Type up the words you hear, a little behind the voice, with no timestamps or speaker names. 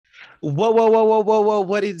Whoa, whoa, whoa, whoa, whoa, whoa.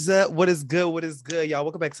 What is up? What is good? What is good, y'all?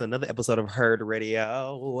 Welcome back to another episode of Herd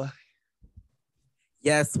Radio,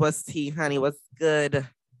 Yes, what's tea, honey? What's good?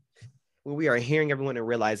 where we are hearing everyone and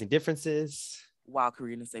realizing differences. Wild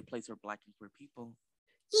Korean is a place for Black and queer people.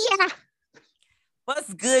 Yeah.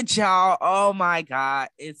 What's good, y'all? Oh my God,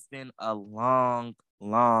 it's been a long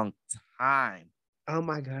time. Oh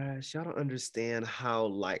my gosh, y'all don't understand how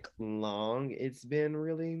long it's been,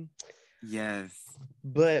 really. Yes.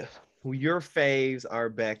 But your faves are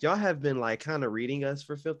back. Y'all have been kind of reading us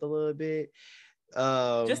for filth a little bit.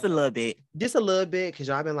 Just a little bit. Just a little bit, because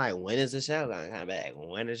y'all been like, when is the show gonna come back?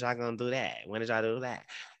 When is y'all gonna do that? When is y'all do that?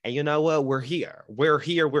 And you know what? We're here. We're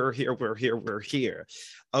here. We're here. We're here. We're here.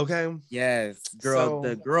 Okay. Yes, girl.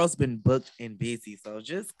 The girl's been booked and busy, so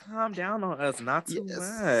just calm down on us. Not too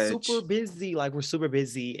much. Super busy. We're super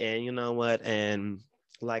busy, and you know what? And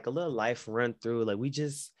a little life run through. We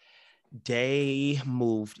just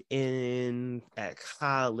moved in at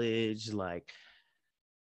college.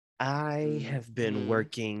 I have been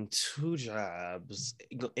working 2 jobs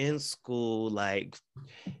in school. We're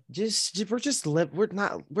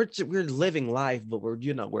living life, but we're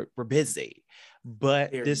busy.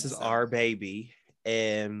 But Very this is so. our baby,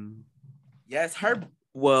 and yes, her.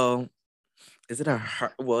 Well, is it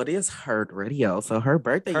her? Well, it is Herd Radio, so her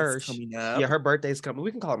birthday is coming up. Yeah, her birthday's coming.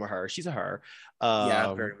 We can call her her. She's a her.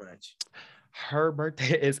 Yeah, very much. Her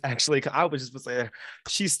birthday is actually, I was just saying,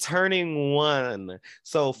 she's turning 1.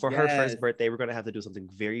 So for her first birthday, we're going to have to do something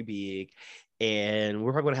very big. And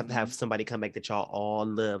we're probably going to have somebody come back that y'all all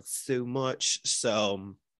love so much.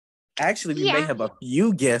 So actually, we may have a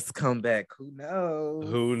few guests come back. Who knows?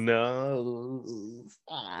 Who knows?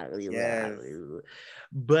 Yes.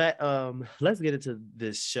 But let's get into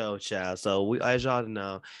this show, child. So we, as y'all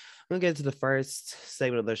know, we're gonna get into the first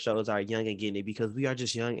segment of the show is our Young and Getting It, because we are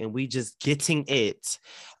just young and we just getting it.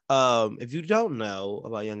 If you don't know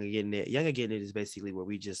about Young and Getting It is basically where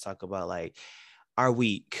we just talk about our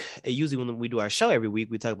week. And usually when we do our show every week,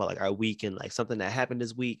 we talk about our week and something that happened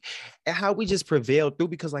this week and how we just prevailed through,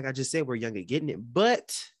 because like I just said, we're young and getting it,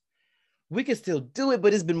 but we can still do it,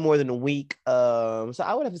 but it's been more than a week. So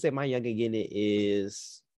I would have to say my young and getting it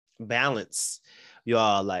is balance.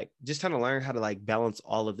 Y'all, just trying to learn how to balance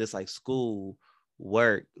all of this, school,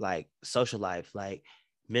 work, social life,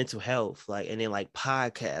 mental health, and then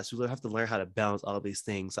podcasts. We have to learn how to balance all of these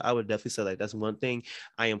things. So I would definitely say that's one thing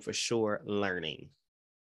I am for sure learning.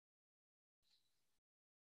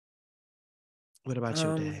 What about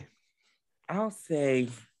you, Day? I'll say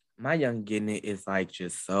my young getting it is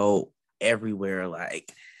just so everywhere.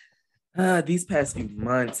 These past few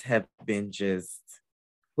months have been just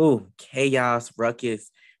chaos, ruckus.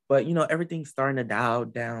 But everything's starting to dial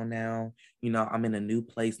down now. I'm in a new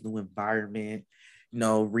place, new environment,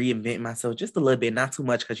 reinvent myself just a little bit, not too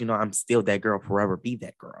much, because I'm still that girl, forever be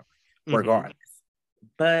that girl, regardless.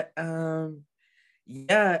 But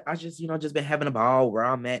yeah, I just been having a ball where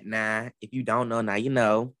I'm at now. If you don't know now, you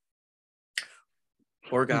know.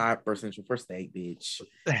 For God, for Central, for State, bitch.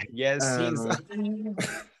 Yes,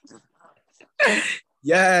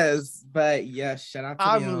 yes, but yes, shout out to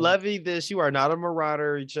I'm loving this. You are not a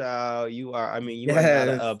marauder, child. You are, are not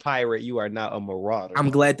a pirate. You are not a marauder. I'm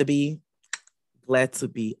glad to be a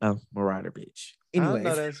marauder, bitch. Anyway, I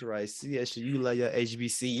know that's right. Yes, you love your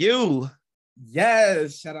HBCU.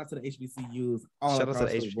 Yes, shout out to the HBCUs all shout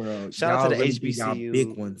across the world. Shout out to the HBCU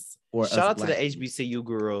big ones. Shout out to the HBCU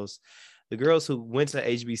girls. The girls who went to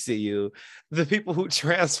HBCU, the people who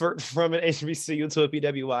transferred from an HBCU to a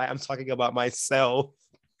PWI. I'm talking about myself.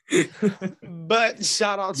 But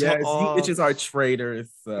shout out to all. You bitches are traitors,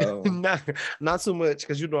 so not so much,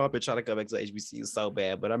 because I've been trying to come back to HBCU so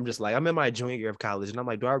bad. But I'm just I'm in my junior year of college, and I'm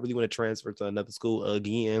do I really want to transfer to another school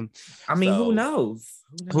again? I mean, who knows?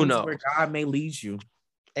 Who knows where God may lead you?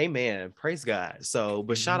 Amen. Praise God. So,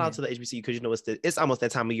 but shout out to the HBCU, because it's almost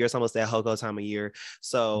that time of year. It's almost that HOCO time of year.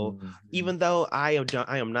 So even though I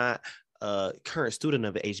am not a current student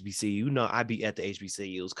of the HBCU, I be at the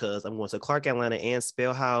HBCUs, because I'm going to Clark Atlanta and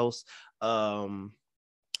Spellhouse.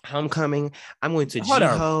 Homecoming. I'm going to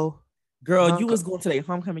GHO. Girl, you was going to the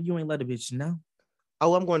homecoming. You ain't let a bitch know.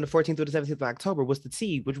 Oh, I'm going to 14th through the 17th of October. What's the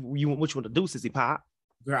tea? Which you want to do, Sissy Pop?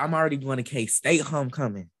 Girl, I'm already going to K-State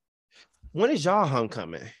homecoming. When is y'all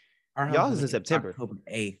homecoming? Y'all is in September. October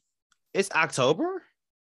 8th. It's October?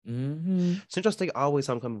 Mm-hmm. Central State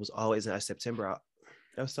homecoming was always in September.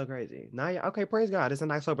 That was so crazy. Now, okay, praise God. It's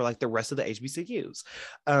in October, like the rest of the HBCUs.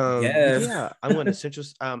 Yeah, I'm going to Central.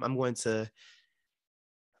 I'm going to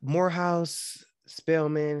Morehouse,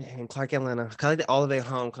 Spelman, and Clark Atlanta. All of their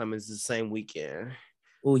homecomings the same weekend.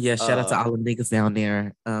 Oh yeah, shout out to Uh, all the niggas down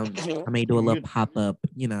there. I may do a little you, pop up.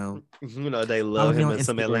 you know they Follow love me him on and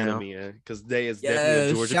some Atlanta Instagram. men because they is definitely a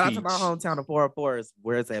Yeah, Georgia shout out to my peach. hometown of Fort Forest.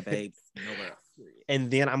 Where's that, babes? Nowhere else. Period. And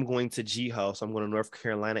then I'm going to G-Ho. So I'm going to North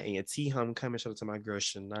Carolina A&T homecoming. Shout out to my girl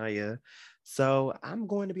Shania. So I'm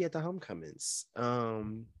going to be at the homecomings.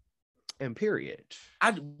 And period.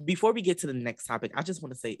 Before we get to the next topic, I just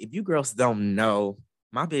want to say, if you girls don't know,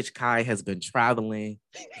 my bitch Kai has been traveling.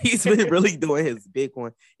 He's been really doing his big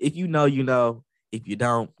one. If you know, you know. If you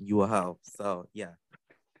don't, you a hoe. So yeah.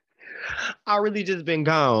 I really just been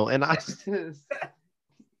gone, and I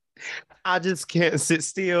just can't sit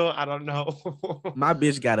still. I don't know. My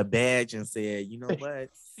bitch got a badge and said, you know what?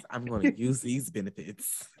 I'm going to use these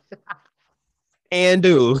benefits. And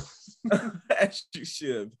do. As you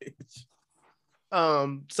should, bitch.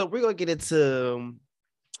 So we're gonna get into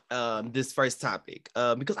this first topic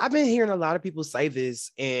because I've been hearing a lot of people say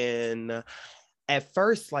this, and at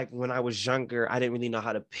first, like when I was younger, I didn't really know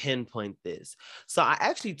how to pinpoint this. So I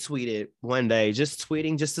actually tweeted one day, just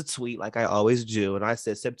tweeting just a tweet like I always do. And I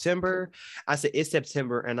said, September, I said, it's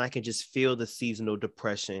September and I can just feel the seasonal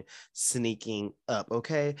depression sneaking up.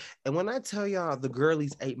 Okay. And when I tell y'all the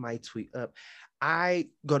girlies ate my tweet up, I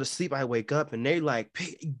go to sleep, I wake up and they like,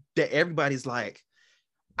 everybody's like,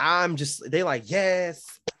 they like, yes,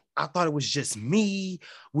 I thought it was just me,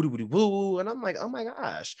 woo woo woo. And I'm like, oh my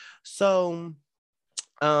gosh. So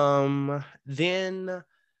then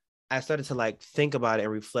I started to like think about it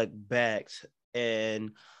and reflect back,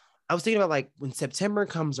 and I was thinking about like when September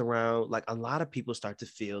comes around, like a lot of people start to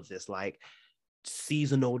feel this like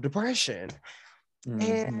seasonal depression.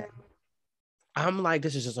 And I'm like,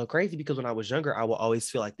 this is just so crazy because when I was younger, I would always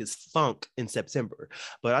feel like this funk in September,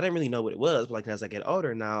 but I didn't really know what it was. But like as I get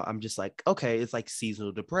older now, I'm just like, okay, it's like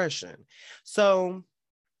seasonal depression. So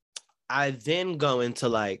I then go into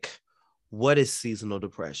like, what is seasonal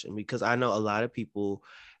depression? Because I know a lot of people,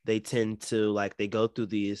 they tend to like, they go through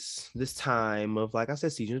this time of, like I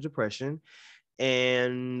said, seasonal depression.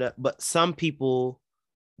 And but some people,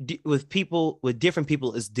 with different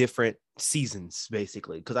people is different seasons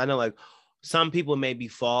basically. Because I know like some people may be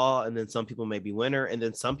fall, and then some people may be winter, and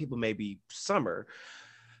then some people may be summer.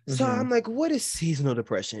 So I'm like, what is seasonal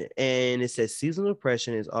depression? And it says seasonal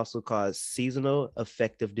depression is also called seasonal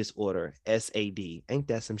affective disorder, SAD. Ain't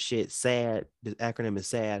that some shit? SAD. The acronym is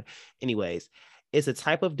SAD. Anyways, it's a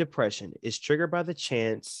type of depression. It's triggered by the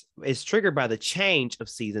change of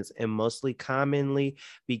seasons and mostly commonly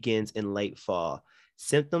begins in late fall.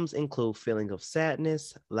 Symptoms include feeling of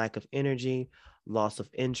sadness, lack of energy, loss of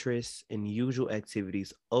interest in usual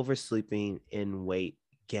activities, oversleeping, and weight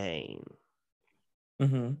gain.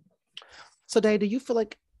 So, Day, do you feel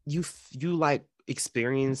like you like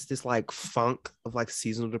experience this like funk of like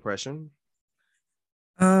seasonal depression?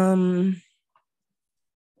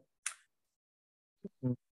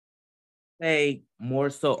 Say more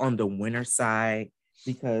so on the winter side,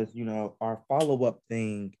 because our follow-up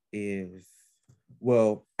thing is,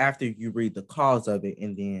 well, after you read the cause of it,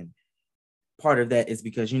 and then part of that is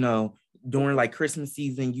because during like Christmas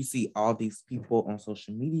season, you see all these people on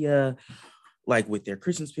social media like with their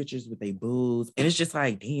Christmas pictures with their booze, and it's just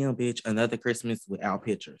like, damn, bitch, another Christmas without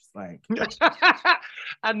pictures. Like That's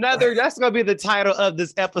gonna be the title of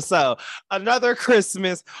this episode. Another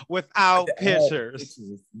Christmas without pictures.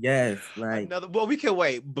 Yes, like another. Well, we can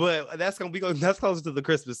wait, but that's closer to the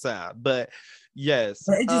Christmas side. But yes,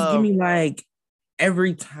 but it just give me like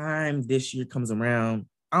every time this year comes around,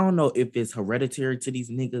 I don't know if it's hereditary to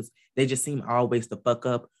these niggas. They just seem always to fuck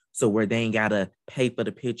up. So where they ain't gotta pay for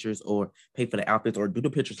the pictures or pay for the outfits or do the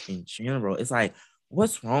pictures in general. It's like,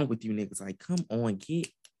 what's wrong with you niggas? Like, come on, get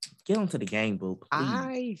onto the game, boo. Please.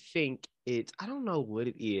 I think I don't know what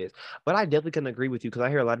it is, but I definitely can agree with you because I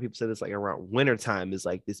hear a lot of people say this like around wintertime is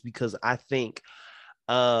like this, because I think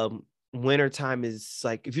wintertime is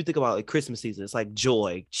like, if you think about like Christmas season, it's like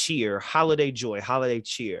joy, cheer, holiday joy, holiday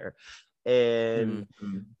cheer. And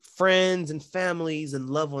friends and families and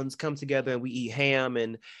loved ones come together and we eat ham,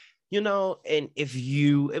 and and if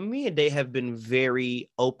you and me and Day have been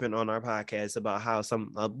very open on our podcast about how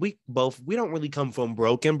some we don't really come from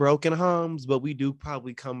broken homes, but we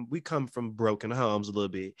come from broken homes a little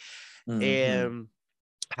bit. And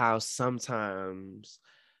how sometimes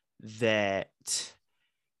that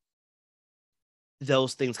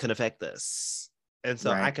those things can affect us. And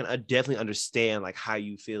so right. I can definitely understand like how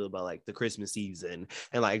you feel about like the Christmas season,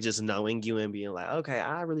 and like just knowing you and being like, okay,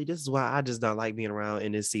 this is why I just don't like being around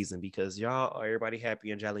in this season, because y'all are everybody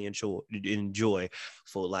happy and jolly and enjoy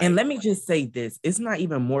for like. And let me just say this, it's not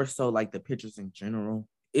even more so like the pictures in general.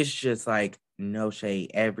 It's just like, no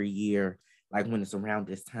shade, every year like when it's around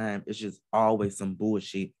this time, it's just always some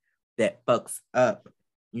bullshit that fucks up,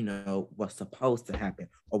 you know, what's supposed to happen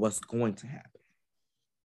or what's going to happen.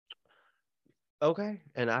 Okay,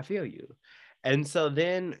 and I feel you. And so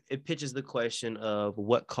then it pitches the question of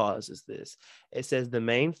what causes this. It says the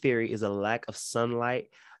main theory is a lack of sunlight.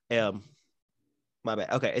 My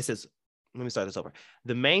bad. Okay, it says, let me start this over.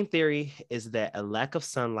 The main theory is that a lack of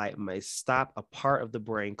sunlight may stop a part of the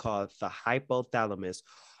brain called the hypothalamus,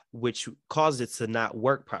 which causes it to not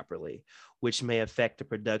work properly, which may affect the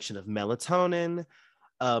production of melatonin.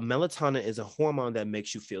 Melatonin is a hormone that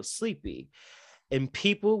makes you feel sleepy. In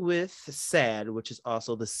people with SAD, which is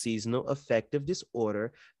also the seasonal affective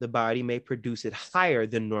disorder, the body may produce it higher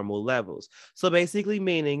than normal levels. So basically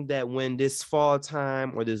meaning that when this fall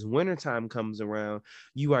time or this winter time comes around,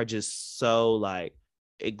 you are just so like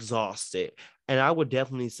exhausted. And I would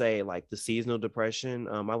definitely say like the seasonal depression,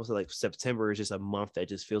 I would say like September is just a month that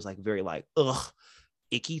just feels like very like,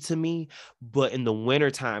 icky to me. But in the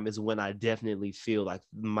wintertime is when I definitely feel like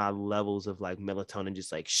my levels of like melatonin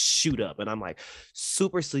just like shoot up, and I'm like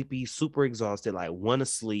super sleepy, super exhausted, like want to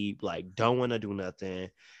sleep, like don't want to do nothing.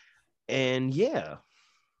 And yeah,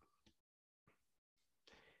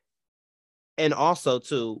 and also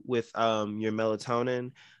too with your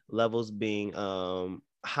melatonin levels being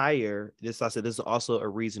higher, this I said this is also a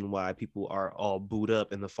reason why people are all booed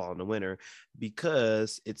up in the fall and the winter,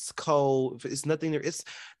 because it's cold. It's nothing there, it's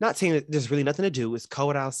not saying that there's really nothing to do. It's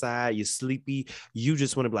cold outside, you're sleepy, you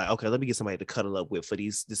just want to be like, okay, let me get somebody to cuddle up with for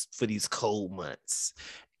these cold months.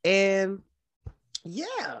 And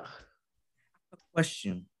yeah.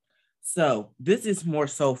 Question. So this is more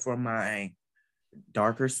so for my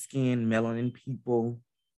darker skin melanin people.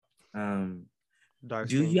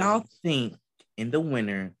 Do y'all think in the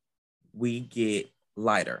winter we get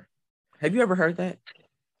lighter? Have you ever heard that?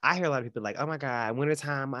 I hear a lot of people like, oh my God,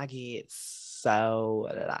 wintertime I get so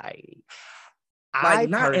like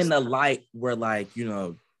not in the light where like, you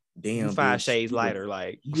know, damn 5 bitch, shades lighter,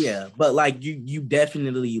 like yeah, but like you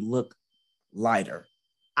definitely look lighter.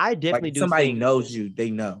 I definitely like do somebody think knows you,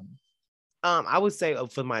 they know. I would say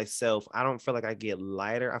for myself, I don't feel like I get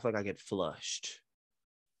lighter. I feel like I get flushed.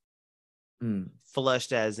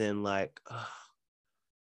 Flushed as in like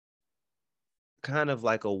kind of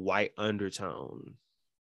like a white undertone.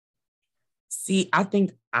 See, I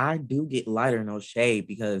think I do get lighter, no shade,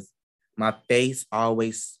 because my face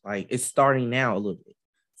always like it's starting now a little bit.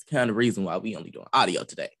 It's kind of the reason why we only doing audio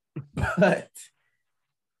today. But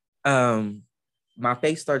my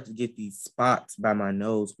face starts to get these spots by my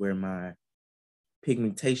nose where my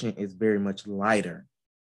pigmentation is very much lighter.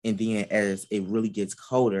 And then as it really gets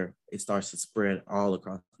colder, it starts to spread all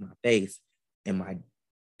across my face. And my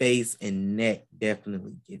face and neck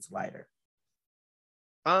definitely gets lighter.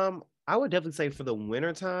 I would definitely say for the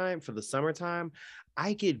wintertime, for the summertime,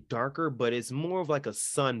 I get darker, but it's more of like a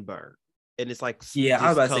sunburn. And it's like yeah,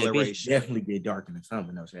 I was about to say, bitch, definitely get dark in the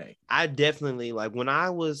summer, no shade. I definitely like when I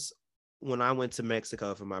went to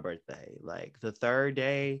Mexico for my birthday, like the third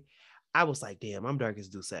day, I was like, damn, I'm dark as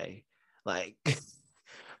Duce. Like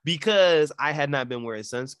because I had not been wearing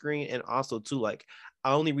sunscreen. And also too, like the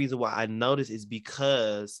only reason why I noticed is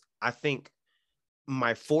because I think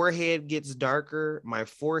my forehead gets darker, my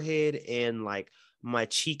forehead and like my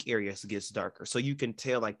cheek areas gets darker. So you can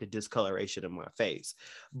tell like the discoloration of my face.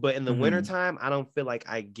 But in the wintertime, I don't feel like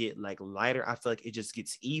I get like lighter. I feel like it just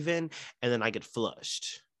gets even and then I get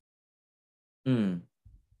flushed. But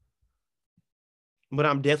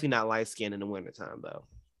I'm definitely not light skinned in the wintertime though.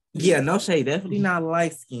 Yeah, no shade. Definitely not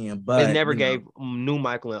light skinned, but it never gave new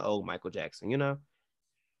Michael and old Michael Jackson, you know?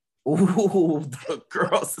 Ooh, the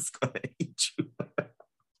girls is gonna hate you.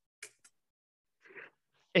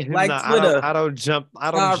 Like no, I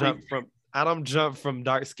don't jump from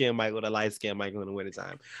dark skinned Michael to light skinned Michael in the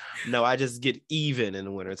wintertime. No, I just get even in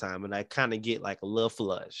the wintertime and I kind of get like a little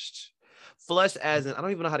flushed. Flushed as in I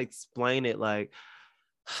don't even know how to explain it. Like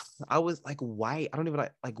I was like white. I don't even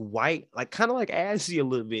like white, like kind of like ashy a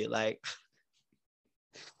little bit. Like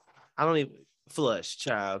I don't even flushed,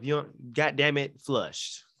 child. You don't, God damn it,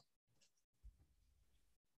 flushed.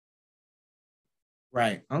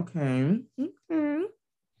 Right. Okay.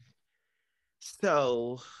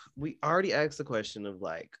 So we already asked the question of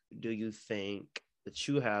like, do you think that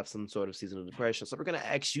you have some sort of seasonal depression? So we're gonna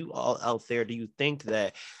ask you all out there, do you think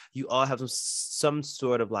that you all have some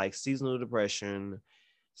sort of like seasonal depression,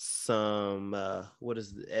 some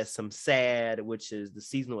some SAD, which is the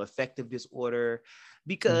seasonal affective disorder?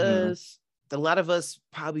 Because a lot of us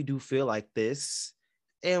probably do feel like this,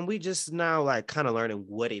 and we just now like kind of learning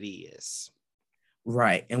what it is.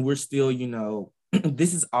 Right. And we're still, you know,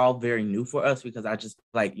 this is all very new for us because I just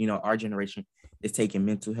like, our generation is taking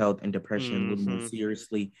mental health and depression a little more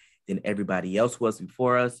seriously than everybody else was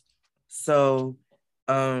before us. So,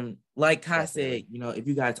 like Kai said, if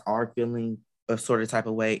you guys are feeling a sort of type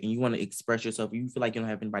of way and you want to express yourself, you feel like you don't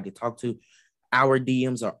have anybody to talk to, our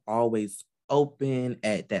DMs are always open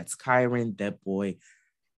at That's Kyron, that boy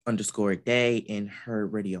 _day in her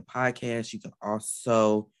radio podcast. You can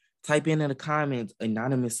also type in the comments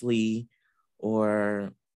anonymously,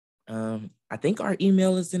 or I think our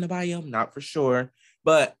email is in the bio. Not for sure,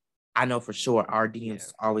 but I know for sure our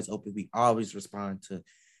DMs always open. We always respond to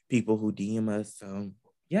people who DM us. So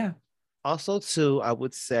yeah. Also, too, I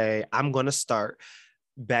would say I'm gonna start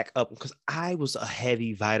back up because I was a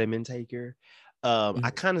heavy vitamin taker.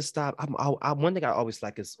 I kind of stopped. One thing I always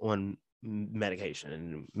like is on medication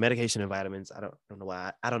and vitamins. I don't know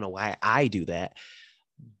why. I don't know why I do that,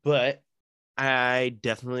 but I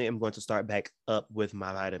definitely am going to start back up with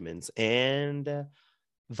my vitamins and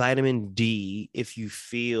vitamin D. If you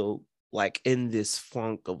feel like in this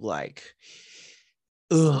funk of like,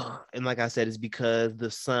 ugh, and like I said, it's because the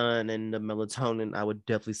sun and the melatonin. I would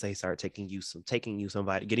definitely say start getting you some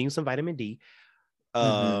vitamin D. You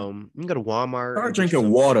can go to Walmart. Start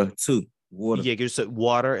drinking water too. Water. Yeah, get some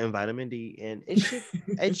water and vitamin D, and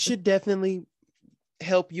it should definitely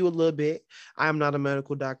help you a little bit. I'm not a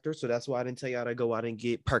medical doctor, so that's why I didn't tell y'all to go out and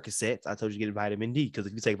get Percocets. I told you to get vitamin D because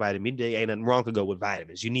if you take vitamin D, ain't nothing wrong to go with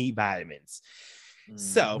vitamins. You need vitamins.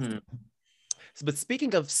 So, but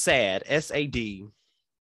speaking of SAD, SAD,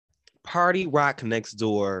 Party Rock Next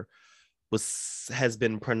Door has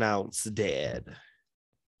been pronounced dead.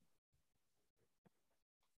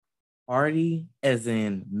 Party, as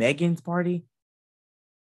in Megan's party?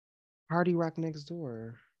 Party Rock Next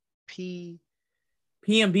Door.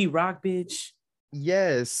 PNB Rock, bitch.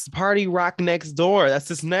 Yes, Party Rock Next Door. That's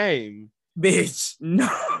his name. Bitch, no.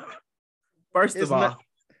 First of all.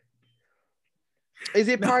 Is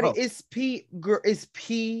it Party? No. It's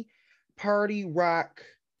P Party Rock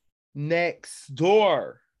Next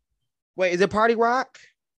Door. Wait, is it Party Rock?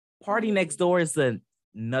 Party Next Door is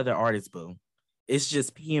another artist, boo. It's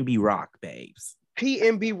just PNB Rock, babes.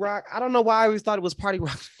 PNB Rock. I don't know why I always thought it was Party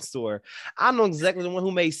Rock Next Door. I know exactly the one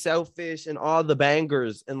who made Selfish and all the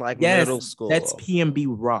bangers in middle school. That's PNB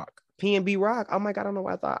Rock. PNB Rock. Oh my God, I don't know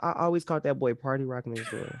why I always called that boy Party Rock Next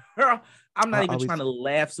Door. Girl, I'm not even trying to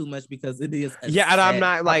laugh too much because it is. Yeah, and I'm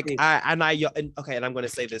not like okay, and I'm gonna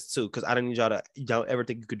say this too because I don't need y'all to don't ever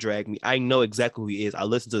think you could drag me. I know exactly who he is. I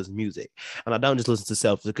listen to his music, and I don't just listen to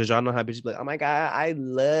Selfish because y'all know how bitches be like, oh my God, I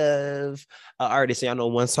love an artist. And I know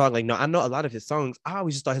one song. Like, no, I know a lot of his songs. I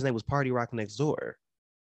always just thought his name was Party Rock Next Door.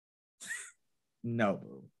 No,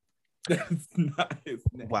 bro. That's not his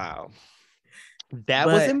name. Wow. That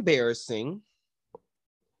was embarrassing.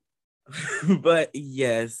 But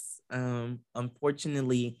yes,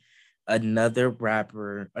 unfortunately, another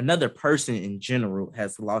person in general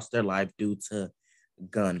has lost their life due to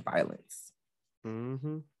gun violence.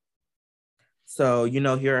 So,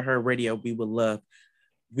 here at Her Radio,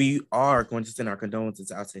 we are going to send our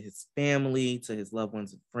condolences out to his family, to his loved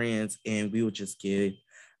ones and friends, and we will just give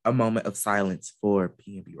a moment of silence for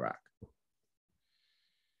PNB Rock.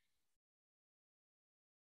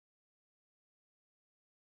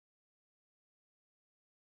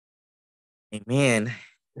 Amen.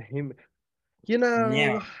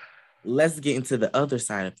 Now, let's get into the other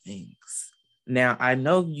side of things. Now, I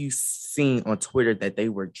know you've seen on Twitter that they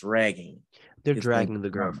were dragging. They're dragging the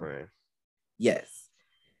girlfriend. Yes.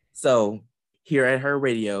 So here at Her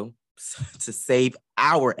Radio, to save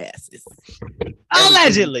our asses.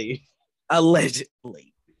 Allegedly.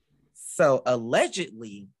 So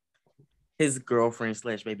allegedly, his girlfriend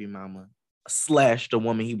 / baby mama / the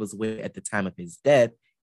woman he was with at the time of his death,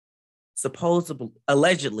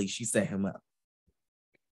 allegedly, she set him up.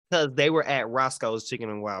 Because they were at Roscoe's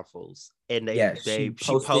Chicken and Waffles. And she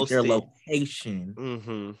posted their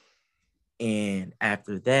location. And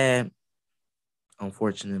after that,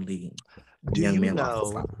 unfortunately,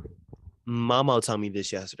 Momo told me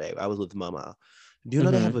this yesterday. I was with Momo. Do you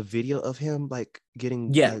know they have a video of him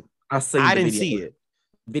getting? Yeah, I didn't see it.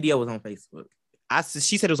 Video was on Facebook.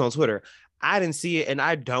 She said it was on Twitter. I didn't see it, and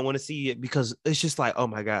I don't want to see it because it's just like, oh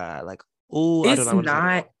my God,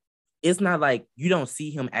 it's not like you don't see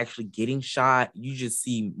him actually getting shot. You just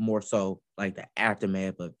see more so like the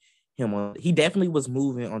aftermath of him. He definitely was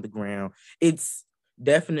moving on the ground. It's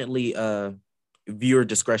definitely viewer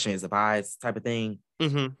discretion is advised type of thing.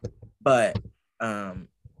 But I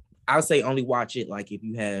would say only watch it like if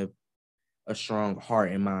you have a strong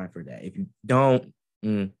heart and mind for that. If you don't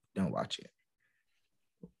watch it.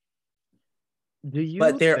 Do you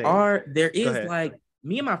But think? there Go is ahead. like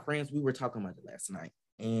me and my friends, we were talking about it last night,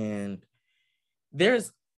 and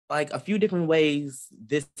there's like a few different ways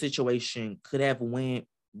this situation could have went,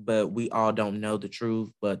 but we all don't know the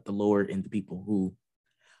truth, but the Lord and the people who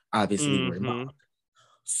obviously were Mm-hmm. involved.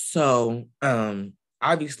 So,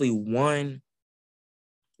 obviously one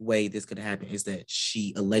way this could happen is that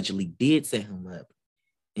she allegedly did set him up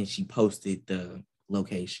and she posted the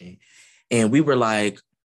location. And we were like,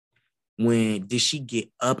 when did she get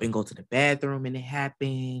up and go to the bathroom and it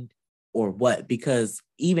happened or what? Because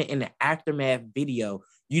even in the aftermath video,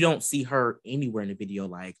 you don't see her anywhere in the video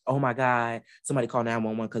like, oh my God, somebody call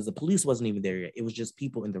 911 because the police wasn't even there yet. It was just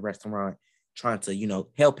people in the restaurant trying to,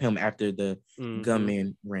 help him after the Mm-hmm.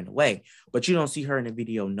 gunman ran away. But you don't see her in the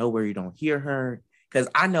video nowhere. You don't hear her. Because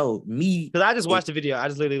I know me, Because I just it watched the video. I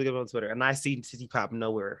just literally looked on Twitter and I see Titi Pop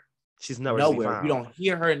nowhere. She's nowhere to be nowhere. You found. don't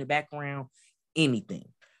hear her in the background, anything.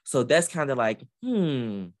 So that's kind of like,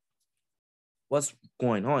 what's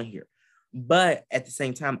going on here? But at the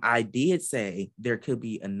same time, I did say there could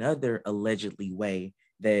be another allegedly way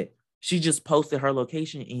that she just posted her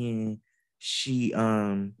location and she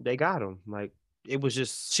They got him. Like it was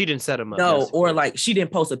just she didn't set him up, no, or basically. like she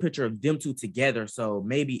didn't post a picture of them two together. So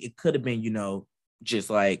maybe it could have been, just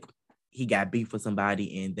like he got beef with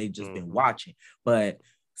somebody and they just been Mm-hmm. watching. But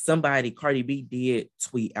Cardi B did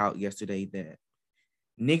tweet out yesterday that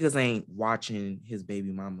niggas ain't watching his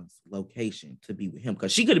baby mama's location to be with him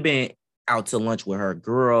because she could have been out to lunch with her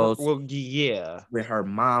girls, Well, yeah. with her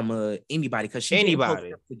mama, anybody, because she didn't post Anybody.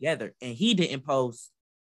 them together and he didn't post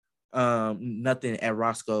nothing at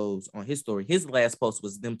Roscoe's on his story. His last post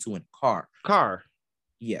was them two in the car. Car.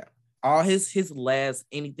 Yeah. All his last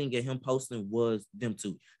anything of him posting was them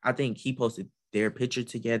two. I think he posted their picture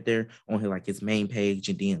together on his main page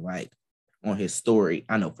and then like on his story.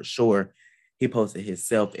 I know for sure he posted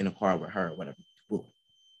himself in a car with her, whatever. But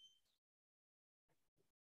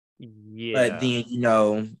Yeah.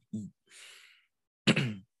 then,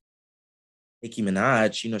 Nicki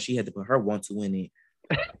Minaj, she had to put her 1-2 in it.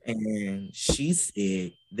 And she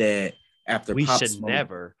said that after We Pop should Smoke,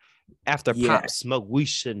 never. After yeah, Pop Smoke, we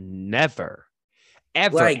should never,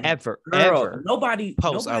 ever, like, ever, girl, ever nobody,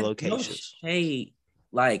 post our no locations. shade.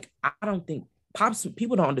 Like, I don't think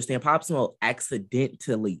people don't understand. Pop Smoke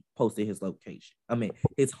accidentally posted his location. I mean,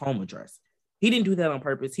 his home address. He didn't do that on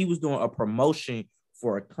purpose. He was doing a promotion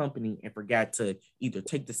for a company and forgot to either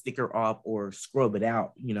take the sticker off or scrub it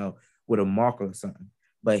out, with a marker or something.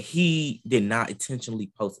 But he did not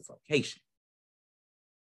intentionally post his location.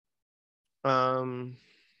 Um,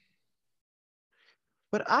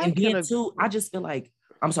 but I And then can too, I just feel like,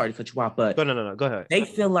 I'm sorry to cut you off, but no. Go ahead. they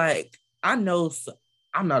feel like, I know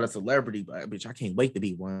I'm not a celebrity, but bitch, I can't wait to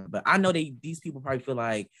be one. But I know these people probably feel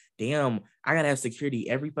like, damn, I gotta have security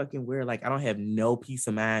every fucking where. Like, I don't have no peace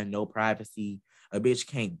of mind, no privacy. A bitch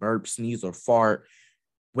can't burp, sneeze, or fart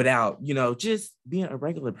without, just being a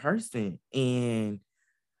regular person. And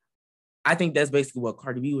I think that's basically what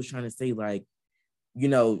Cardi B was trying to say. Like,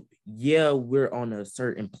 yeah, we're on a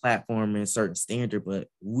certain platform and a certain standard, but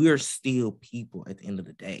we're still people at the end of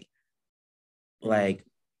the day. Like,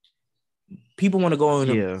 people want to go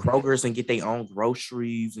into Yeah. Kroger's and get their own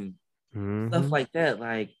groceries and stuff Mm-hmm. like that.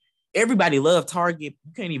 Like, everybody love Target.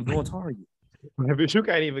 You can't even go in Target. But you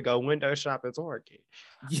can't even go window shop at Target.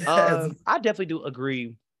 Yes. I definitely do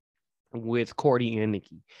agree with Cordy and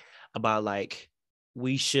Nikki about like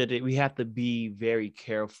we have to be very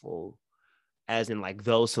careful, as in like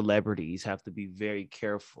those celebrities have to be very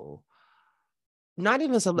careful. Not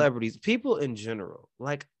even celebrities, people in general.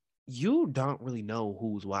 Like you don't really know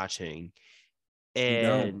who's watching, You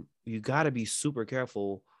don't. and you got to be super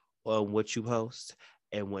careful on what you post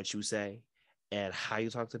and what you say and how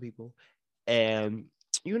you talk to people. And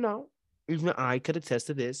you know, even I could attest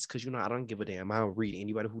to this because I don't give a damn. I don't read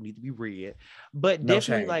anybody who needs to be read, but No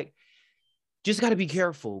definitely shame. like just got to be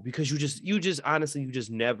careful because you just honestly you just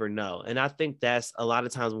never know. And I think that's a lot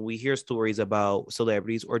of times when we hear stories about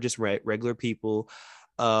celebrities or just regular people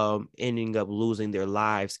ending up losing their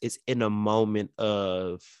lives, it's in a moment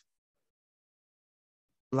of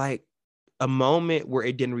like a moment where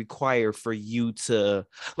it didn't require for you to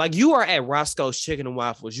like you are at Roscoe's Chicken and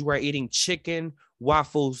Waffles. You are eating chicken,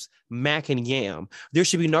 waffles, mac and yam. There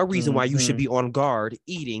should be no reason why you should Mm-hmm. be on guard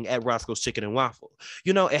eating at Roscoe's Chicken and Waffle.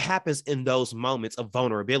 It happens in those moments of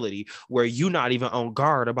vulnerability where you're not even on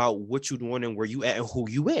guard about what you're doing and where you at and who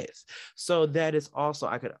you with. So that is also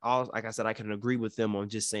I could also like I said I can agree with them on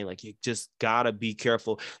just saying like you just gotta be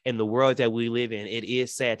careful in the world that we live in. It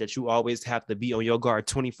is sad that you always have to be on your guard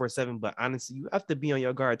 24/7, but honestly, you have to be on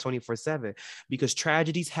your guard 24/7 because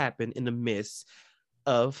tragedies happen in the midst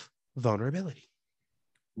of vulnerability.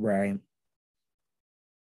 Right.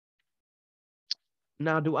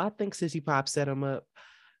 Now, do I think Sissy Pop set him up?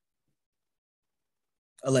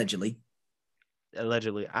 Allegedly.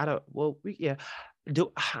 Allegedly. I don't. Well, yeah.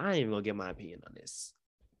 I ain't even gonna get my opinion on this.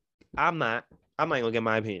 I'm not. I'm not gonna get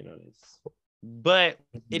my opinion on this. But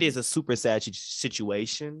it is a super sad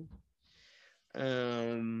situation.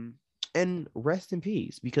 And rest in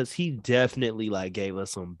peace, because he definitely like gave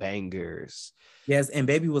us some bangers. Yes, and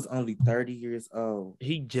baby was only 30 years old.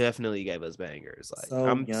 He definitely gave us bangers. Like So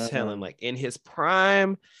I'm young. telling, like in his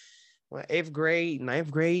prime, my 8th grade,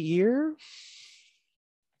 9th grade year,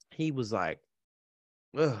 he was like,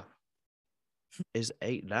 ugh, it's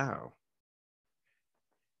 8 now.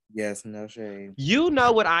 Yes, no shade. You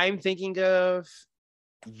know what I'm thinking of?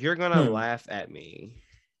 You're gonna laugh at me.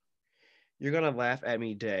 You're gonna laugh at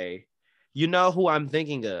me, Day. You know who I'm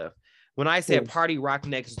thinking of? When I said Party Rock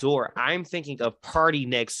Next Door, I'm thinking of Party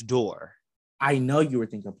Next Door. I know you were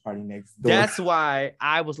thinking of Party Next Door. That's why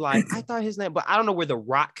I was like, I thought his name, but I don't know where the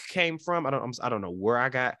Rock came from. I don't know where I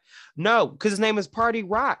got. No, because his name is Party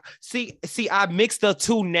Rock. See, I mixed the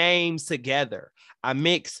two names together. I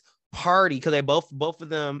mixed Party because they both of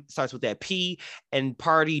them starts with that P, and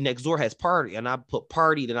Party Next Door has Party, and I put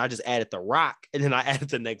Party, then I just added the Rock, and then I added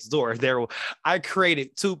the Next Door. I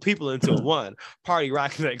created two people into one. Party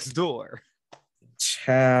Rock Next Door.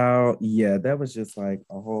 Child, yeah, that was just like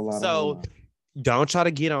a whole lot. So don't try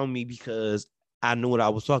to get on me because I knew what I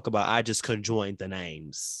was talking about. I just conjoined the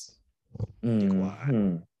names.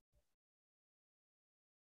 Mm-hmm.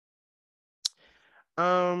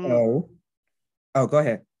 Oh, go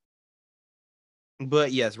ahead.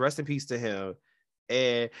 But yes, rest in peace to him.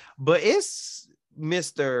 But it's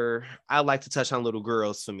Mr. I like to touch on little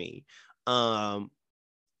girls for me.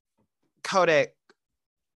 Kodak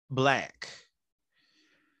Black.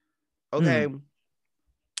 Okay.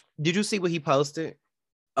 Did you see what he posted?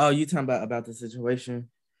 Oh, you talking about the situation?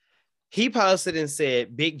 He posted and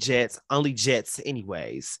said, "Big jets, only jets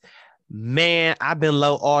anyways. Man, I've been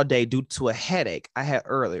low all day due to a headache I had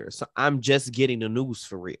earlier, so I'm just getting the news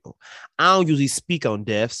for real. I don't usually speak on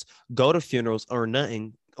deaths, go to funerals or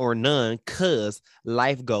none, cause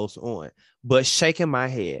life goes on. But shaking my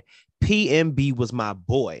head, PMB was my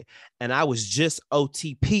boy, and I was just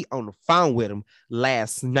OTP on the phone with him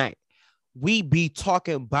last night. We be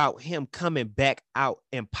talking about him coming back out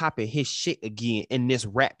and popping his shit again in this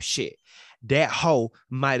rap shit. That hoe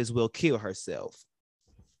might as well kill herself."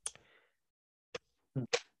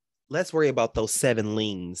 Let's worry about those 7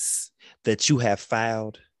 liens that you have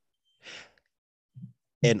filed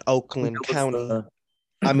in Oakland County.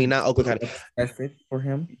 I mean, not Oakland County. For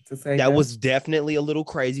him to say that was definitely a little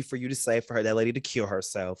crazy for you to say for that lady to kill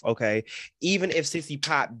herself. Okay, even if Sissy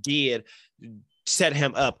Pop did set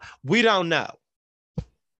him up, we don't know.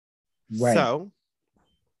 Right. So,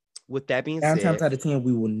 with that being said, 9 times out of 10,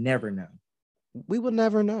 we will never know. We will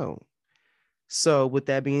never know. So, with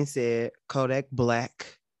that being said, Kodak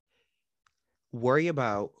Black, worry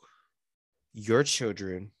about your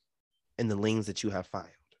children and the liens that you have filed.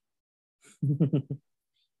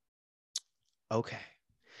 Okay.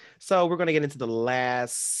 So we're gonna get into the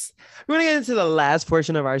last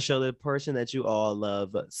portion of our show, the portion that you all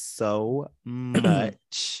love so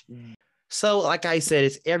much. So, like I said,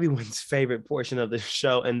 it's everyone's favorite portion of the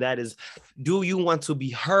show, and that is, do you want to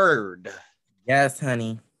be heard? Yes,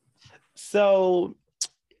 honey. So,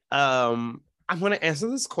 I'm gonna answer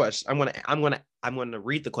this question. I'm gonna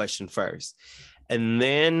read the question first, and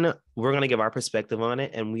then we're gonna give our perspective on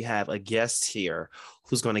it. And we have a guest here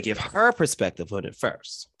who's gonna give her perspective on it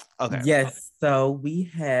first. Okay. Yes. So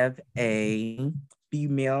we have a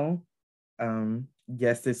female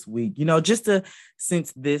guest this week.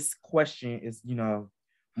 Since this question is, more.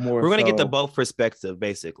 We're gonna get the both perspective,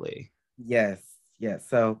 basically. Yes. Yes.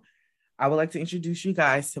 So I would like to introduce you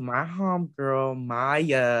guys to my homegirl,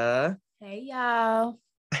 Maya. Hey, y'all.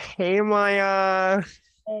 Hey, Maya.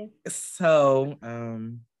 Hey. So,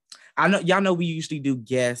 I know y'all know we usually do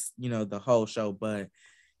guests, the whole show, but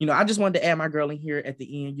I just wanted to add my girl in here at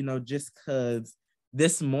the end, just because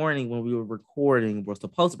this morning when we were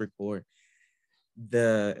supposed to record,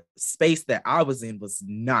 the space that I was in was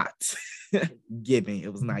not giving.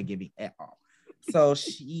 It was not giving at all. So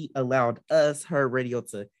she allowed us, her radio,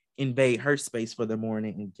 to invade her space for the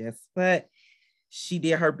morning, and guess what? She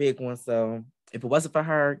did her big one. So if it wasn't for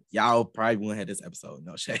her, y'all probably wouldn't have this episode.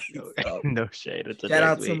 No shade. So, no shade. Shout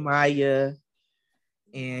out to Maya,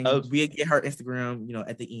 and we'll get her Instagram,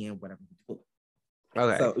 at the end, whatever.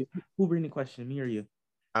 Okay. So who reading the question, me or you?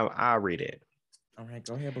 I'll read it. All right,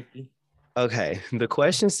 go ahead, Bookie. Okay. The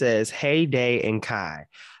question says, "Hey, Day and Kai,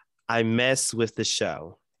 I mess with the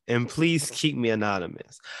show. and please keep me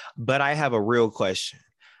anonymous. But I have a real question.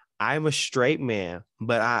 I'm a straight man,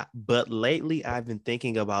 but lately I've been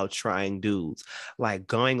thinking about trying dudes, like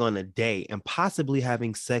going on a date and possibly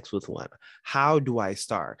having sex with one. How do I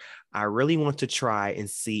start? I really want to try and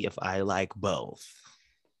see if I like both.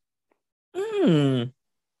 Hmm.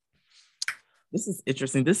 This is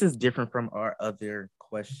interesting. This is different from our other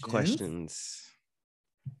questions. Questions.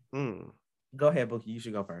 Hmm. Go ahead, Bookie. You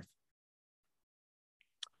should go first.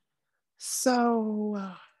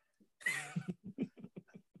 So,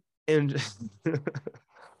 and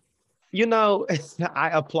you know, I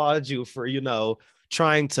applaud you for,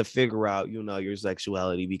 trying to figure out, your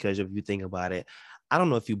sexuality, because if you think about it, I don't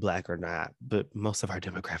know if you black or not, but most of our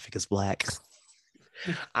demographic is black.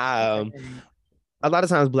 Um, Okay. a lot of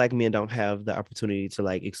times black men don't have the opportunity to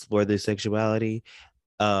like explore their sexuality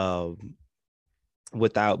um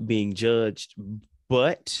without being judged.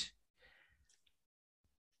 But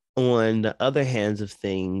on the other hands of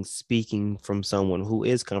things, speaking from someone who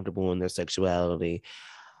is comfortable in their sexuality,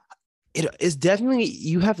 it's definitely,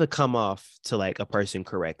 you have to come off to like a person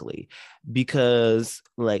correctly, because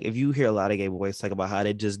like if you hear a lot of gay boys talk about how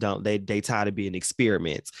they just don't, they tired of being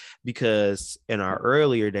experiments, because in our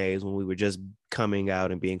earlier days when we were just coming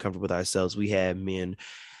out and being comfortable with ourselves, we had men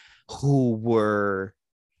who were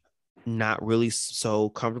not really so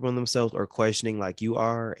comfortable in themselves or questioning like you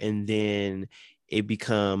are, and then it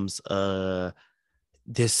becomes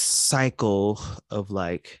this cycle of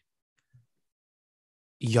like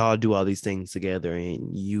y'all do all these things together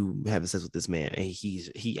and you have sex with this man and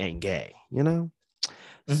he ain't gay, you know?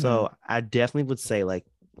 Mm-hmm. So I definitely would say like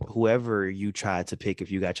whoever you try to pick,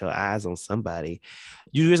 if you got your eyes on somebody,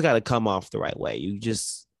 you just got to come off the right way.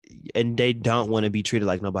 And they don't want to be treated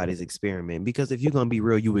like nobody's experiment, because if you're going to be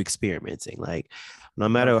real, you experimenting. Like no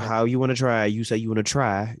matter Okay. how you want to try, you say you want to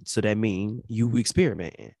try. So that means you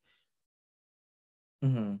experimenting.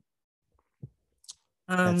 Mm-hmm.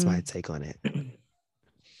 That's my Um. take on it.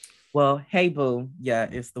 Well, hey, boo. Yeah,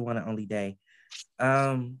 it's the one and only day.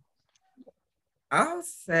 Um. I'll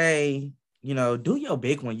say, do your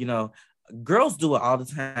big one. Girls do it all the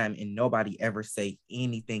time, and nobody ever say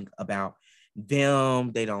anything about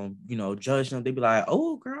them. They don't, judge them. They be like,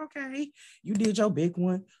 "Oh, girl, okay, you did your big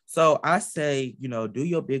one." So I say, do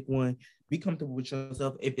your big one. Be comfortable with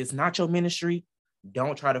yourself. If it's not your ministry,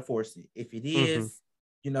 don't try to force it. If it Mm-hmm. is,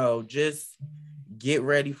 just get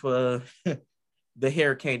ready for the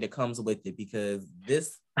hurricane that comes with it, because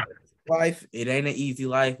this life, it ain't an easy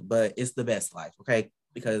life, but it's the best life, okay?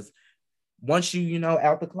 Because once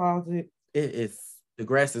out the closet, it is, the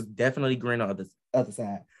grass is definitely greener on the other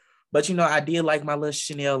side. But I did like my little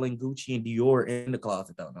Chanel and Gucci and Dior in the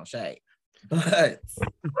closet though, no shade. But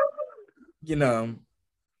you know,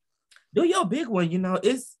 do your big one.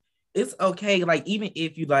 It's okay. Like even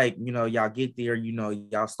if you like, y'all get there,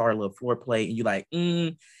 y'all start a little foreplay, and you like,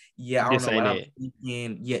 yeah, I don't This know what ain't I'm it.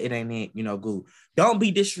 thinking. Yeah, it ain't it. Good. Don't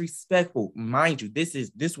be disrespectful, mind you.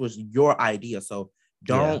 This was your idea, so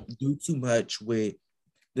Yeah. don't do too much with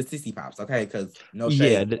the sissy pops, okay? Because no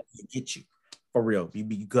Yeah. shade, get you for real. You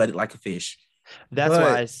be gutted like a fish. That's why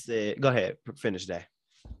But I said, go ahead, finish that.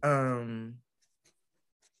 um,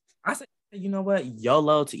 I say, you know what?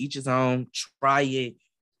 YOLO, to each his own. Try it.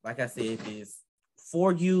 Like I said, if it's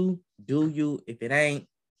for you, do you. If it ain't,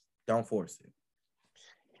 don't force it.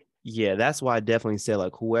 Yeah, that's why I definitely say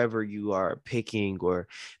like whoever you are picking or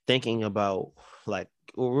thinking about, like,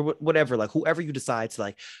 or whatever, like whoever you decide to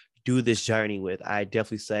like do this journey with, I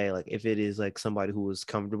definitely say like if it is like somebody who is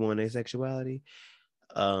comfortable in their sexuality,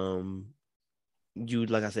 um, you,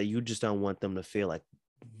 like I said, you just don't want them to feel like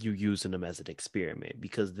you using them as an experiment,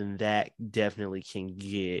 because then that definitely can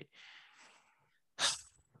get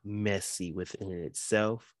messy within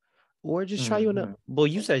itself. Or just try you on a, Mm-hmm. well,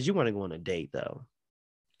 you said you want to go on a date though.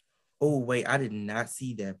 Oh, wait, I did not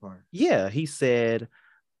see that part. Yeah, he said,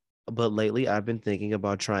 but lately I've been thinking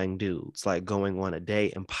about trying dudes, like going on a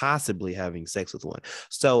date and possibly having sex with one.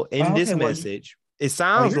 So in Oh, this okay, well, message, it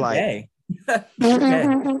sounds you're like gay. You're gay.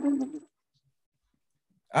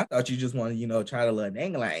 I thought you just want to, try to let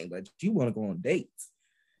dang lang, but you want to go on dates.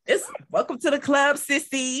 It's welcome to the club,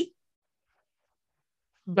 sissy.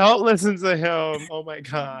 don't listen to him. Oh my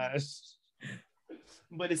gosh.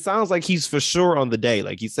 But it sounds like he's for sure on the day.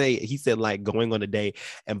 Like he said like going on a date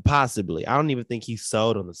and possibly. I don't even think he's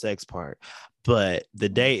sold on the sex part. But the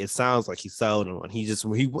date, it sounds like he's sold on.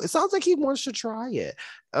 It sounds like he wants to try it.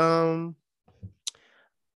 Um,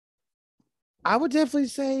 I would definitely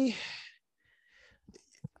say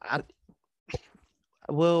I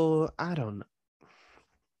I don't know.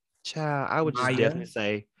 Child, I would just Maya, definitely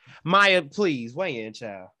say, Maya, please weigh in,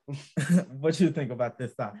 child. What you think about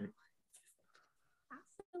this topic?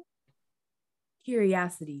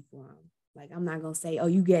 Curiosity for them. Like, I'm not gonna say, "Oh,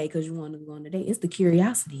 you gay" because you want to go on a date. It's the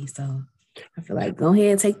curiosity. So I feel like go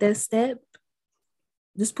ahead and take that step.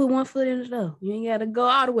 Just put one foot in the door. You ain't gotta go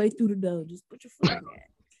all the way through the door. Just put your foot in there.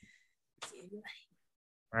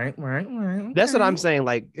 Right. That's what I'm saying.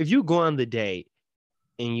 Like, if you go on the date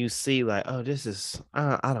and you see like, oh, this is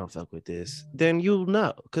I don't fuck with this, then you'll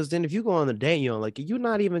know. Because then if you go on the date, you don't like it, you're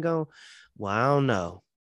not even going, well, I don't know.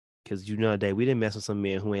 Because we didn't mess with some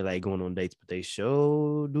men who ain't like going on dates, but they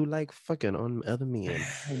sure do like fucking on other men.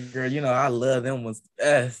 Girl, I love them ones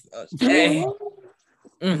best. Hey.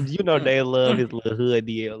 They love his little hood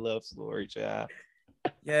DL love story, child.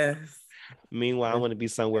 Yes. Meanwhile, I want to be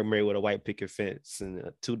somewhere married with a white picket fence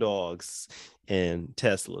and 2 dogs and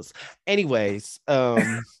Teslas. Anyways,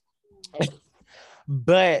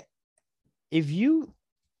 but if you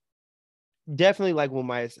definitely like what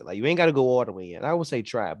Maya said, like you ain't got to go all the way in. I would say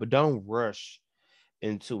try, but don't rush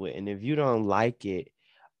into it. And if you don't like it,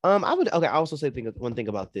 I also say one thing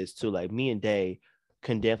about this too. Like me and Day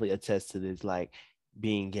can definitely attest to this. Like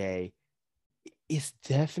being gay, it's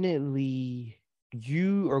definitely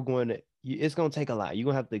it's going to take a lot. You're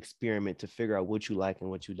going to have to experiment to figure out what you like and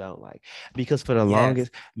what you don't like. Because for the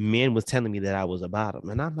longest, men was telling me that I was a bottom.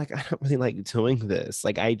 And I'm like, I don't really like doing this.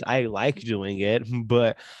 Like, I like doing it,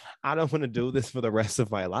 but I don't want to do this for the rest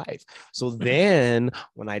of my life. So then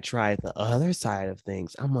when I tried the other side of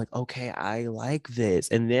things, I'm like, okay, I like this.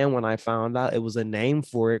 And then when I found out it was a name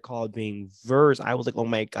for it called being verse, I was like, oh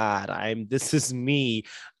my God, this is me.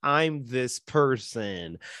 I'm this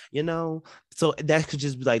person, So that could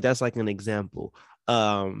just be like, that's like an example.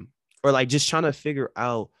 Or like just trying to figure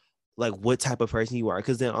out like what type of person you are.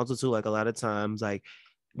 Because then also too, like a lot of times, like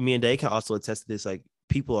me and Day can also attest to this, like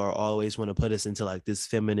people are always want to put us into like this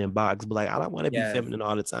feminine box, but like I don't want to be feminine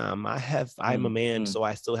all the time. I'm a man, so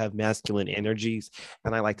I still have masculine energies,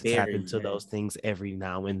 and I like to tap into those things every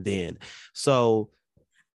now and then. So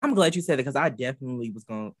I'm glad you said it, because I definitely was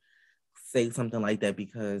gonna say something like that,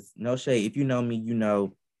 because no shade, if you know me,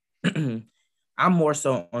 I'm more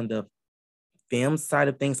so on the femme side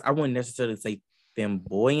of things. I wouldn't necessarily say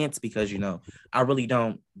flamboyant, because I really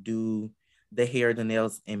don't do the hair, the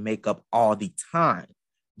nails, and makeup all the time,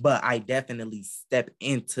 but I definitely step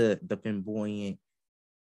into the flamboyant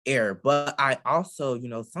air. But I also,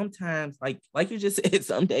 sometimes like you just said,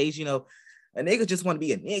 some days, a nigga just want to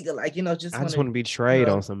be a nigga, like I just want to be straight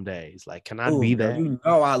on some days. Like, can I be that?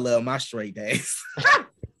 I love my straight days.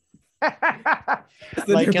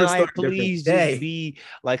 Like, can I please just be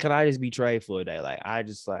like, can I just be trade for a day? Like, I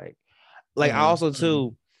just like I also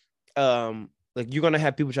too, like you're gonna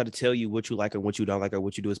have people try to tell you what you like or what you don't like or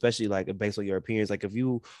what you do, especially like based on your appearance. Like if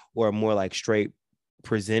you were more like straight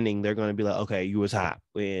presenting, they're gonna be like, okay, you was hot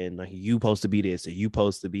when like you supposed to be this, or you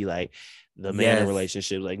supposed to be like the man in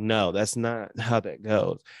relationship. Like, no, that's not how that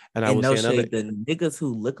goes. And I was saying the niggas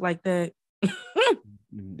who look like that,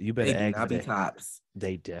 you better ask. Not be tops.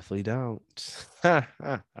 They definitely don't.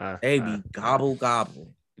 They be gobble.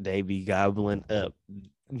 They be gobbling up.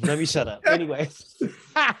 Let me shut up. Anyways,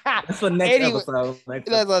 that's for next episode.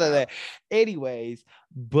 That's one of that. Anyways,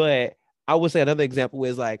 but I would say another example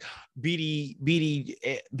is like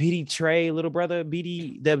BD Trey, little brother,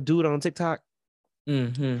 BD, that dude on TikTok.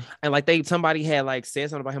 Mm-hmm. And like somebody had like said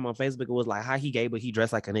something about him on Facebook. It was like how he gay, but he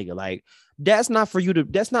dressed like a nigga. Like that's not for you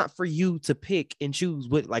to pick and choose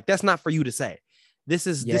what. Like that's not for you to say. This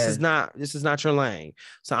is not your lane.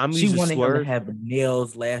 So I'm she wanted him to have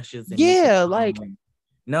nails, lashes. And like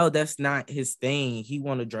no, that's not his thing. He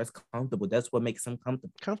want to dress comfortable. That's what makes him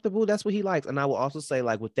comfortable. That's what he likes. And I will also say,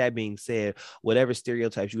 like, with that being said, whatever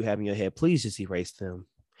stereotypes you have in your head, please just erase them.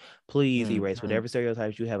 Please erase whatever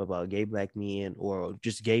stereotypes you have about gay black men or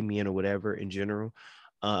just gay men or whatever in general.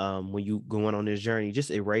 When you going on this journey,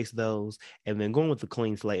 just erase those and then go with the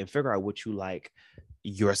clean slate and figure out what you like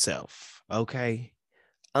yourself. Okay.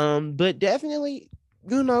 But definitely,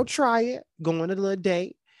 try it. Go on a little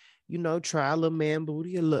date. Try a little man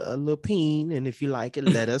booty, a little peen, and if you like it,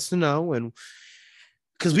 let us know. And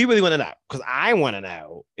because we really want to know, because I want to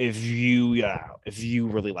know if you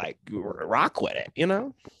really like rock with it,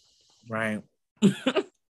 right?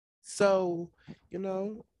 So,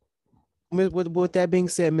 with that being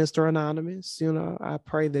said, Mr. Anonymous, I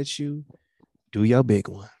pray that you do your big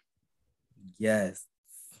one. Yes.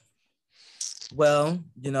 Well,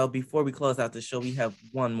 before we close out the show, we have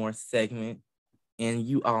one more segment. And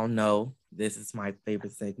you all know this is my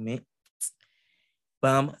favorite segment.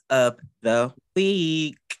 Bum up the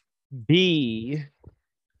week. B.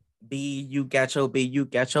 You got your B. You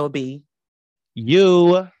got your B.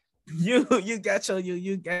 You You got your you.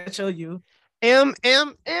 You got your you. M.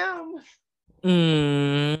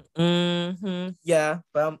 Yeah,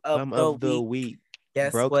 bum of Bum the of the week. week.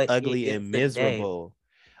 Guess Broke, what it ugly, is and today? miserable.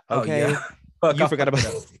 Oh Okay. yeah. Fuck, You I forgot fucked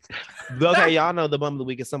about it up. Okay, y'all know the bum of the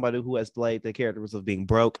week is somebody who has played the characters of being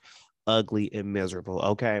broke, ugly, and miserable.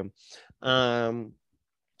 Okay.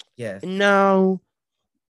 Yes. No,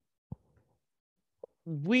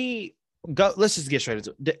 we go. Let's just get straight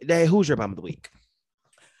into it. Who's your bum of the week?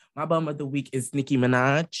 My bum of the week is Nicki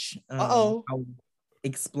Minaj. Uh-oh. I'll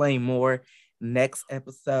explain more next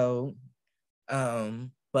episode.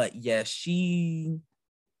 But yeah,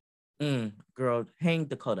 girl, hang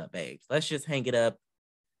the coat up, babes. Let's just hang it up.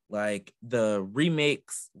 Like the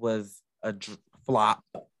remix was a flop.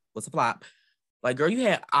 Was a flop. Like, girl, you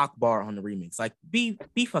had Akbar on the remix. Like, be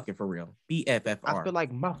fucking for real. BFFR. I feel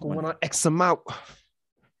like Malcolm when I X him out.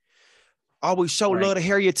 Always show Like, love to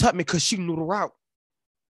Harriet Tubman because she knew the route.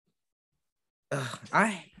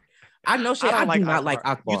 I know she. I do not like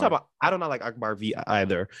Akbar. You talk about I do not like Akbar V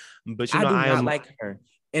either, but I do not like her.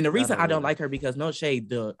 And the reason I don't like her because no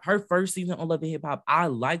shade, her first season on Love and Hip Hop, I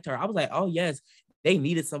liked her. I was like, oh yes, they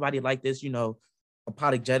needed somebody like this,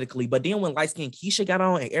 apologetically. But then when light skinned Keisha got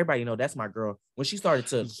on, and everybody know that's my girl, when she started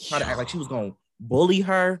to try to act like she was gonna bully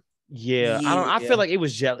her. Yeah. I feel like it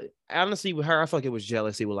was jealous. Honestly, with her, I feel like it was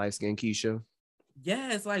jealousy with light skinned Keisha.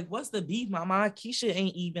 Yeah, it's like, what's the beef, mama? Keisha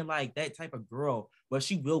ain't even like that type of girl, but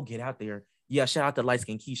she will get out there. Yeah, shout out to light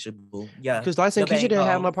skin Keisha, boo. Yeah, because light skin Keisha didn't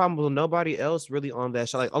have no problem with nobody else really on that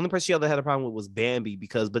show. Like, only person she ever had a problem with was Bambi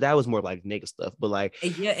but that was more like nigga stuff. But like,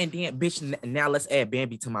 yeah, and then bitch, now let's add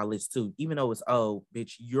Bambi to my list too. Even though it's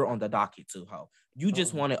bitch, you're on the docket too, ho. You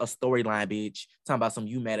just wanted a storyline, bitch. Talking about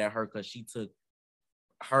you mad at her because she took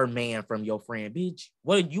her man from your friend, bitch.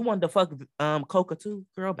 What you want to fuck Coca too,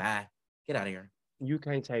 girl? Bye, get out of here. You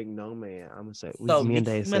can't take no man. I'm gonna say so. Nicki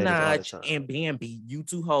Minaj and Bambi, you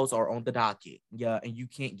two hoes are on the docket. Yeah, and you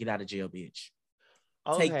can't get out of jail, bitch.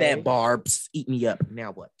 Okay. Take that, Barbs. Eat me up.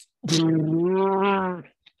 Now what?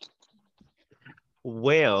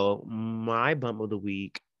 Well, my bump of the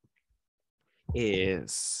week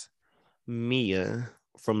is Mia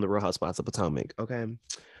from the Real Housewives of Potomac. Okay.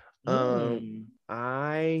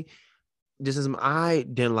 I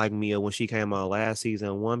didn't like Mia when she came on last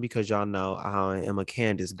season. One, because y'all know I am a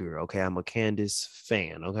Candace girl. Okay, I'm a Candace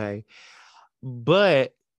fan. Okay,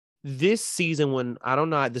 but this season, when I don't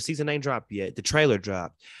know, the season ain't dropped yet. The trailer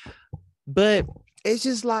dropped, but it's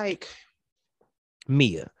just like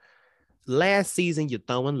Mia. Last season, you're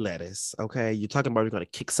throwing lettuce, okay? You're talking about you're going to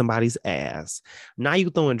kick somebody's ass. Now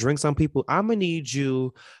you're throwing drinks on people. I'm going to need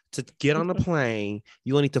you to get on a plane.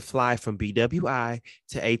 You're going to need to fly from BWI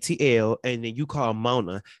to ATL, and then you call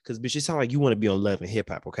Mona, because, bitch, it sounds like you want to be on Love and Hip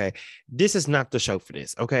Hop, okay? This is not the show for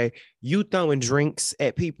this, okay? You throwing drinks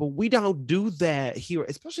at people. We don't do that here,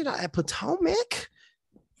 especially not at Potomac.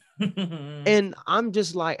 And I'm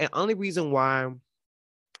just like, and only reason why...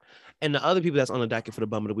 And the other people that's on the docket for the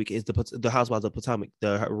bum of the week is the Housewives of Potomac,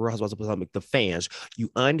 the Real Housewives of Potomac, the fans. You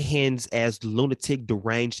unhinged ass, lunatic,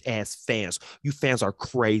 deranged ass fans. You fans are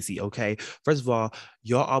crazy, okay? First of all,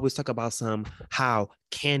 y'all always talk about how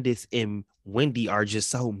Candace and Wendy are just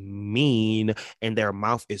so mean and their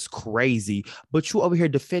mouth is crazy, but you over here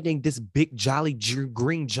defending this big jolly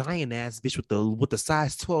green giant ass bitch with the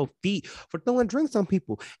size 12 feet for throwing drinks on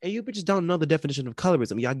people, and you bitches don't know the definition of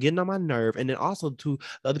colorism. Y'all getting on my nerve. And then also to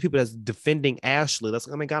the other people that's defending Ashley, that's,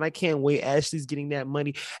 oh my god, I can't wait. Ashley's getting that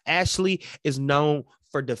money. Ashley is known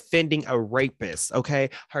for defending a rapist, okay?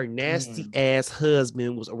 Her nasty ass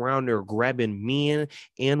husband was around there grabbing men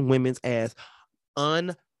and women's ass.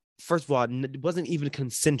 First of all, it wasn't even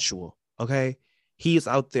consensual, okay? He is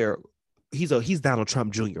out there. He's Donald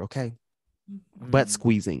Trump Jr., okay? Butt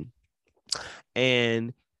squeezing.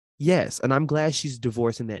 And yes, and I'm glad she's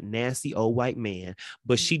divorcing that nasty old white man,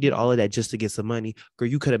 but she did all of that just to get some money. Girl,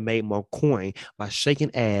 you could have made more coin by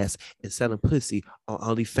shaking ass and selling pussy on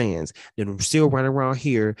OnlyFans than still running around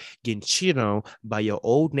here getting cheated on by your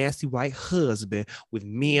old nasty white husband with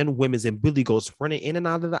men, women's, and billy goats running in and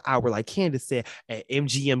out of the hour, like Candace said, at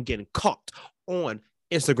MGM getting caught on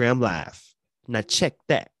Instagram Live. Now check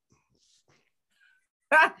that.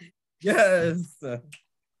 Yes.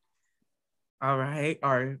 All right,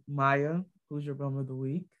 Maya, who's your bum of the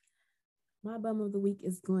week? My bum of the week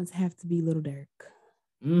is going to have to be Lil Durk.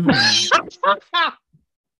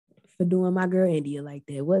 For doing my girl India like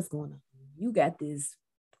that. What's going on? You got this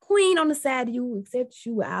queen on the side of you, except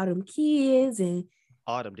you with all them kids and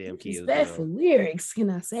all them damn kids. Respectful lyrics,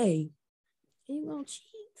 can I say? And you gonna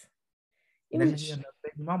cheat? Baby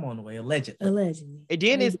mama on the way, allegedly. And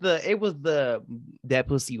then it was the that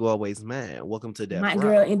pussy you always mad. Welcome to that. My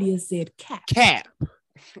girl India said cap.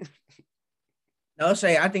 No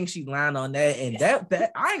shade, I think she lying on that, and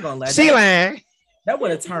that I ain't gonna lie. She lying. That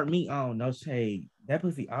would have turned me on. No shade. That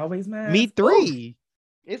pussy always mad. Me three.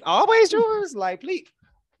 Ooh. It's always yours. Like, please.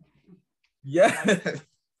 Yeah.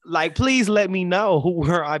 Like, please let me know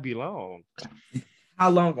where I belong.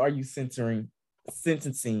 How long are you sentencing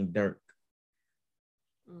Dirk?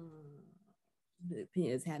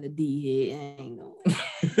 Depends how the D hit. I ain't gonna.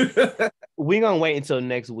 We're gonna wait until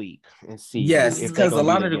next week and see. Yes, because a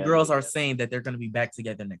lot of the girls are saying that they're gonna be back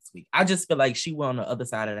together next week. I just feel like she went on the other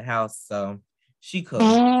side of the house, so she could.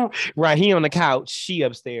 Right, he on the couch, she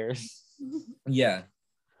upstairs. Yeah.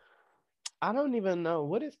 I don't even know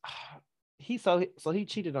what is he. So he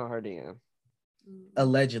cheated on her then.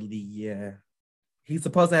 Allegedly, yeah. He's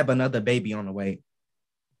supposed to have another baby on the way.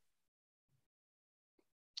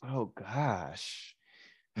 Oh gosh.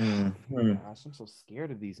 Mm-hmm. Oh, gosh, I'm so scared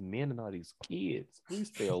of these men and all these kids. Please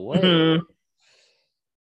stay away.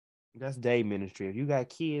 That's day ministry. If you got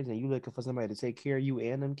kids and you looking for somebody to take care of you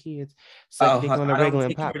and them kids, suck dick on the regular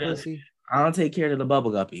and pop pussy. I don't take care of the bubble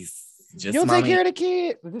guppies. Just you don't take care of the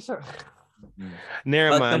kid.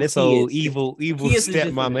 Never mind. This whole evil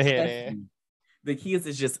stepmama head. The kids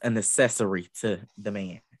is just an accessory to the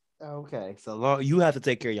man. Okay, so long you have to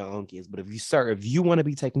take care of your own kids, but if you want to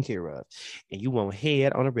be taken care of, and you want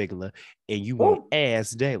head on a regular, and you want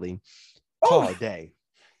ass daily, all day.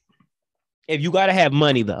 If you gotta have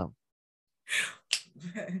money though,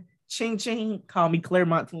 ching ching, call me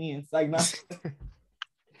Claremont twins. Like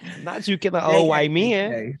not you killing old white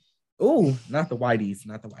men. Oh, not the whiteys.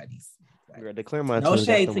 Girl, the Claremont no twins.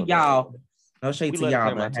 Shade to y'all. No shade to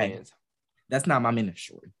y'all, but hey, that's not my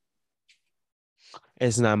ministry.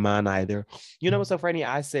 It's not mine either. You know what's so funny?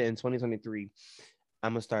 I said in 2023,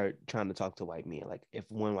 I'm gonna start trying to talk to white men. Like if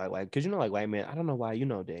one white, because like white men, I don't know why,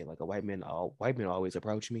 Dave, like white men always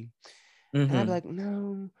approach me. Mm-hmm. And I'd be like,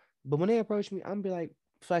 no. But when they approach me, I'm be like,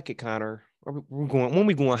 fuck it, Connor. We're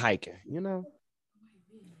going hiking,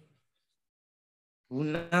 Who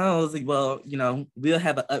knows? Well, we'll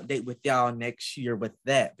have an update with y'all next year with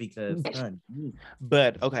that because.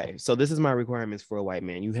 But okay, so this is my requirements for a white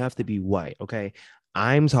man. You have to be white. Okay,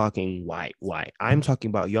 I'm talking white. I'm talking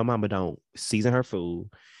about your mama don't season her food.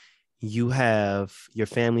 Your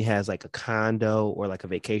family has like a condo or like a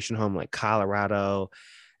vacation home, like Colorado,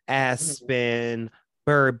 Aspen,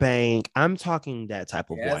 Burbank. I'm talking that type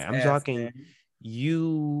of white. I'm talking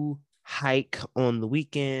you hike on the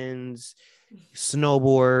weekends.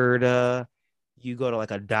 Snowboard, you go to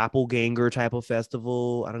like a doppelganger type of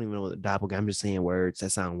festival. I don't even know what doppelganger. I'm just saying words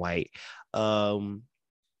that sound white. You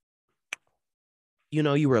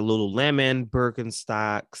wear Lululemon,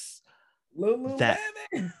 Birkenstocks. Lululemon.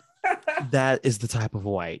 That is the type of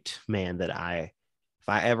white man that if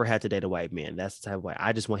I ever had to date a white man, that's the type of white.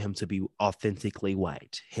 I just want him to be authentically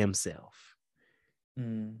white himself.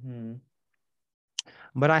 Mm-hmm.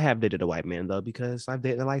 But I have dated a white man though, because I've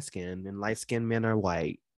dated light skin, and light skinned men are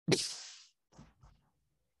white.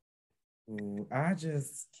 I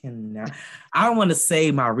just cannot. I don't want to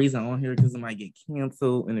say my reason on here because it might get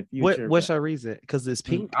canceled in the future. What's your reason? Because it's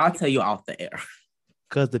pink? I'll tell you off the air.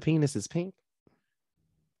 Because the penis is pink?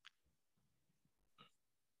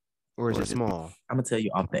 Or is it small? I'm going to tell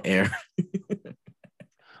you off the air.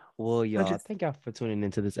 Well, y'all, thank y'all for tuning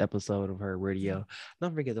into this episode of Her Radio.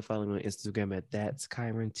 Don't forget to follow me on Instagram at That's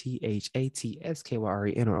Kyren,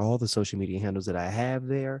 THATSKYREN, or all the social media handles that I have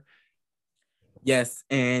there. Yes,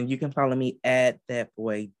 and you can follow me at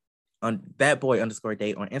 @thatboy_date on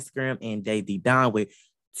Instagram, and Dave D Don with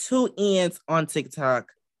 2 N's on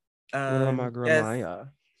TikTok. My girl Maya.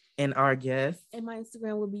 And our guest. And my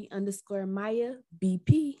Instagram will be _Maya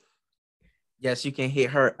BP. Yes, you can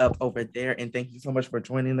hit her up over there. And thank you so much for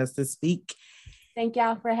joining us this week. Thank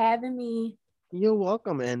y'all for having me. You're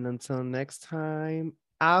welcome. And until next time,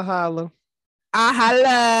 I'll holla. I'll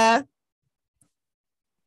holla.